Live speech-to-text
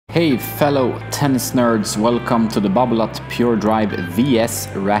Hey fellow tennis nerds, welcome to the Babolat Pure Drive VS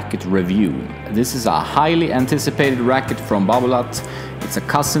Racket review. This is a highly anticipated racket from Babolat. It's a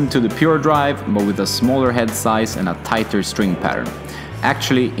cousin to the Pure Drive, but with a smaller head size and a tighter string pattern.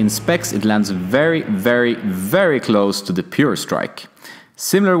 Actually, in specs it lands very close to the Pure Strike.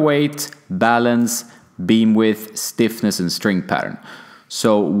 Similar weight, balance, beam width, stiffness and string pattern.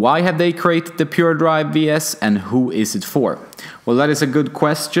 So why have they created the Pure Drive VS and who is it for? Well, that is a good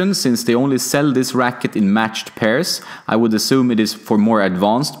question. Since they only sell this racket in matched pairs, I would assume it is for more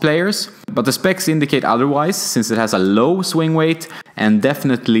advanced players. But the specs indicate otherwise, since it has a low swing weight and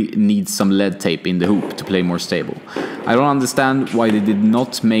definitely needs some lead tape in the hoop to play more stable. I don't understand why they did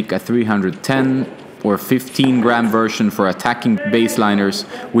not make a 310 or 15 gram version for attacking baseliners,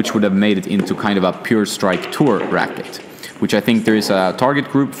 which would have made it into kind of a Pure Strike Tour racket, which I think there is a target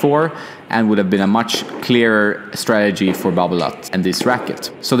group for and would have been a much clearer strategy for Babolat and this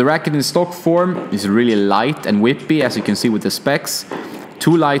racket. So the racket in stock form is really light and whippy, as you can see with the specs.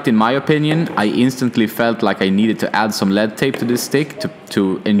 Too light in my opinion. I instantly felt like I needed to add some lead tape to this stick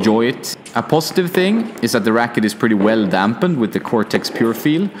to enjoy it. A positive thing is that the racket is pretty well dampened with the Cortex Pure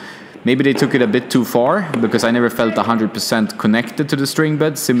feel. Maybe they took it a bit too far, because I never felt 100% connected to the string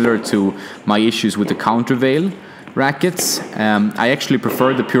bed, similar to my issues with the Countervail rackets. I actually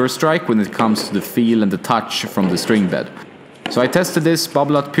prefer the Pure Strike when it comes to the feel and the touch from the string bed. So I tested this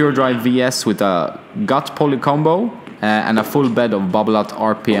Babolat Pure Drive VS with a gut poly combo and a full bed of Babolat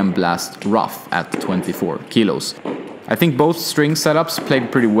RPM Blast Rough at 24 kilos. I think both string setups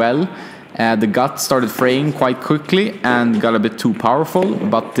played pretty well. The gut started fraying quite quickly and got a bit too powerful,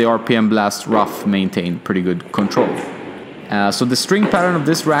 but the RPM Blast Rough maintained pretty good control. So the string pattern of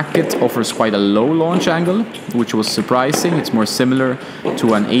this racket offers quite a low launch angle, which was surprising. It's more similar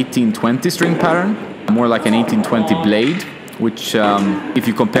to an 1820 string pattern, more like an 1820 blade, which if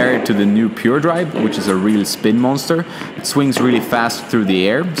you compare it to the new Pure Drive, which is a real spin monster, it swings really fast through the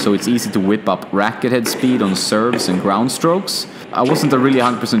air, so it's easy to whip up racket head speed on serves and ground strokes. I wasn't really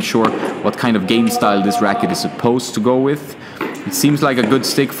 100% sure what kind of game style this racket is supposed to go with. It seems like a good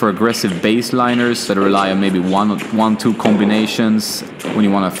stick for aggressive baseliners that rely on maybe one-two combinations when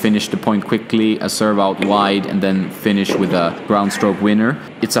you want to finish the point quickly, a serve out wide and then finish with a ground stroke winner.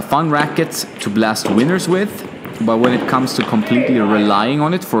 It's a fun racket to blast winners with, but when it comes to completely relying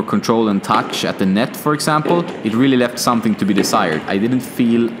on it for control and touch at the net, for example, it really left something to be desired. I didn't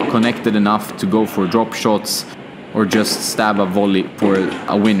feel connected enough to go for drop shots or just stab a volley for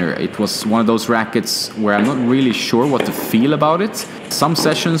a winner. It was one of those rackets where I'm not really sure what to feel about it. Some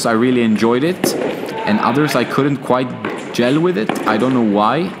sessions I really enjoyed it, and others I couldn't quite gel with it. I don't know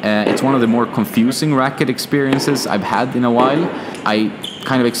why. It's one of the more confusing racket experiences I've had in a while. I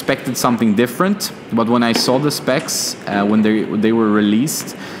kind of expected something different, but when I saw the specs when they were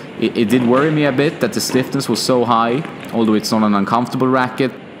released, it did worry me a bit that the stiffness was so high, although it's not an uncomfortable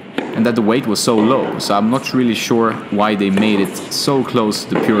racket, and that the weight was so low. So I'm not really sure why they made it so close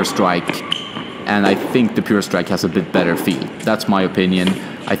to the Pure Strike, and I think the Pure Strike has a bit better feel. That's my opinion.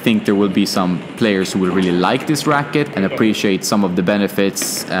 I think there will be some players who will really like this racket and appreciate some of the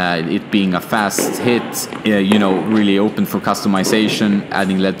benefits, it being a fast hit, you know, really open for customization,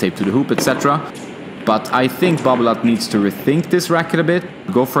 adding lead tape to the hoop, etc. But I think Babolat needs to rethink this racket a bit,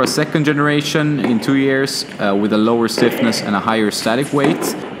 go for a second generation in 2 years with a lower stiffness and a higher static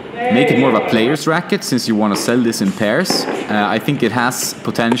weight. Make it more of a player's racket, since you want to sell this in pairs. I think it has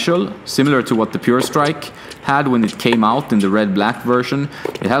potential, similar to what the Pure Strike had when it came out in the red-black version.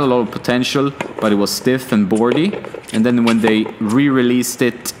 It had a lot of potential, but it was stiff and boardy. And then when they re-released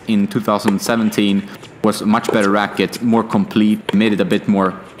it in 2017, it was a much better racket, more complete, made it a bit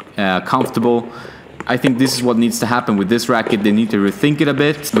more comfortable. I think this is what needs to happen with this racket. They need to rethink it a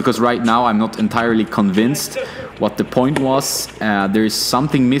bit, because right now I'm not entirely convinced what the point was. There is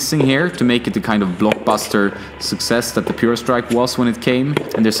something missing here to make it the kind of blockbuster success that the Pure Strike was when it came.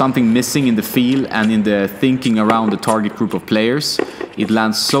 And there's something missing in the feel and in the thinking around the target group of players. It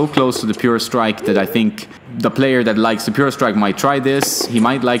lands so close to the Pure Strike that I think the player that likes the Pure Strike might try this. He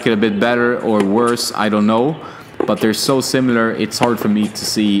might like it a bit better or worse, I don't know. But they're so similar, it's hard for me to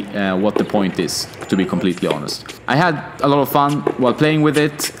see what the point is, to be completely honest. I had a lot of fun while playing with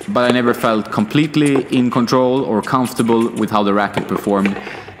it, but I never felt completely in control or comfortable with how the racket performed.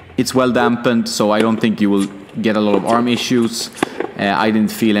 It's well dampened, so I don't think you will get a lot of arm issues. I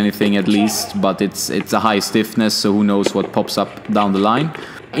didn't feel anything, at least, but it's a high stiffness, so who knows what pops up down the line.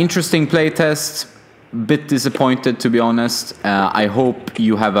 Interesting playtest. Bit disappointed, to be honest. I hope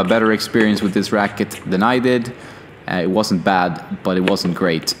you have a better experience with this racket than I did. It wasn't bad, but it wasn't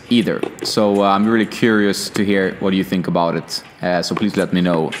great either. So I'm really curious to hear what you think about it. So please let me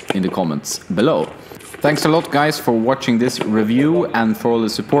know in the comments below. Thanks a lot, guys, for watching this review and for all the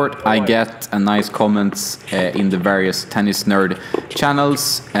support I get and nice comments in the various Tennisnerd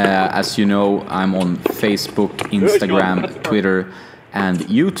channels. As you know, I'm on Facebook, Instagram, Twitter, and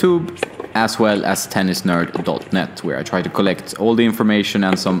YouTube, as well as tennisnerd.net, where I try to collect all the information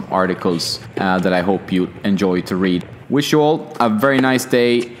and some articles that I hope you enjoy to read. Wish you all a very nice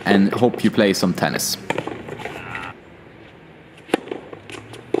day and hope you play some tennis.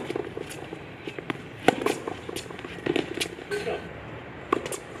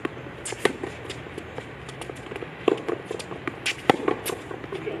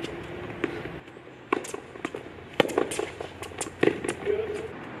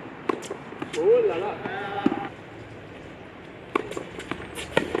 Oh là là.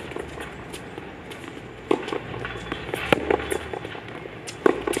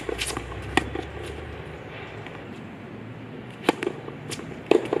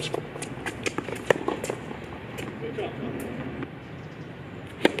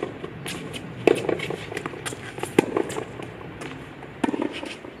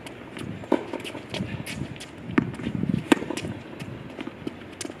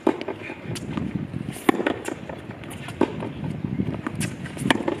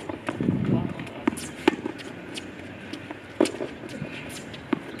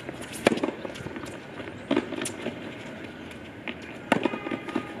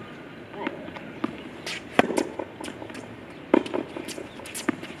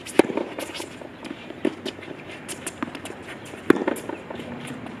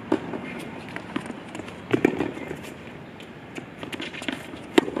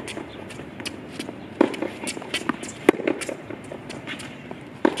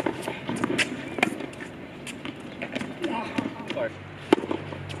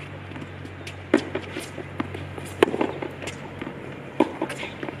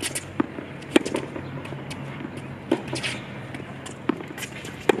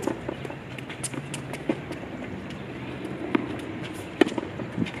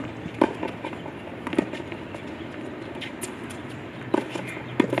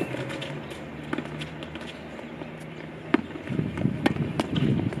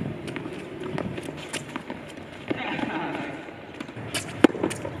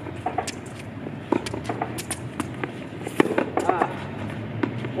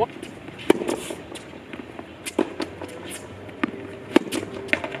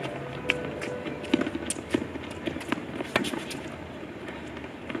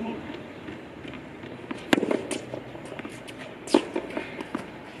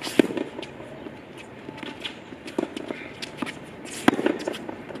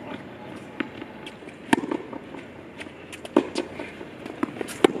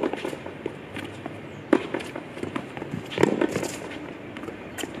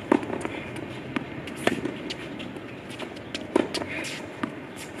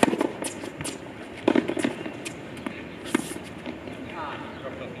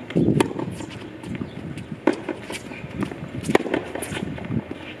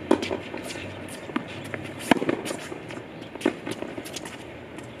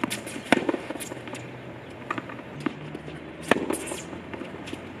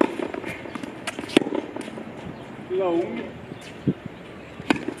 Long.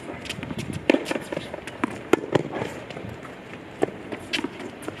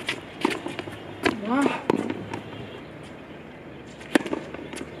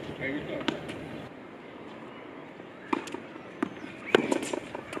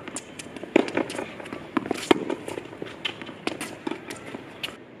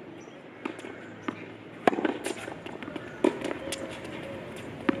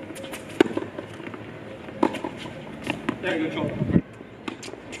 There you go.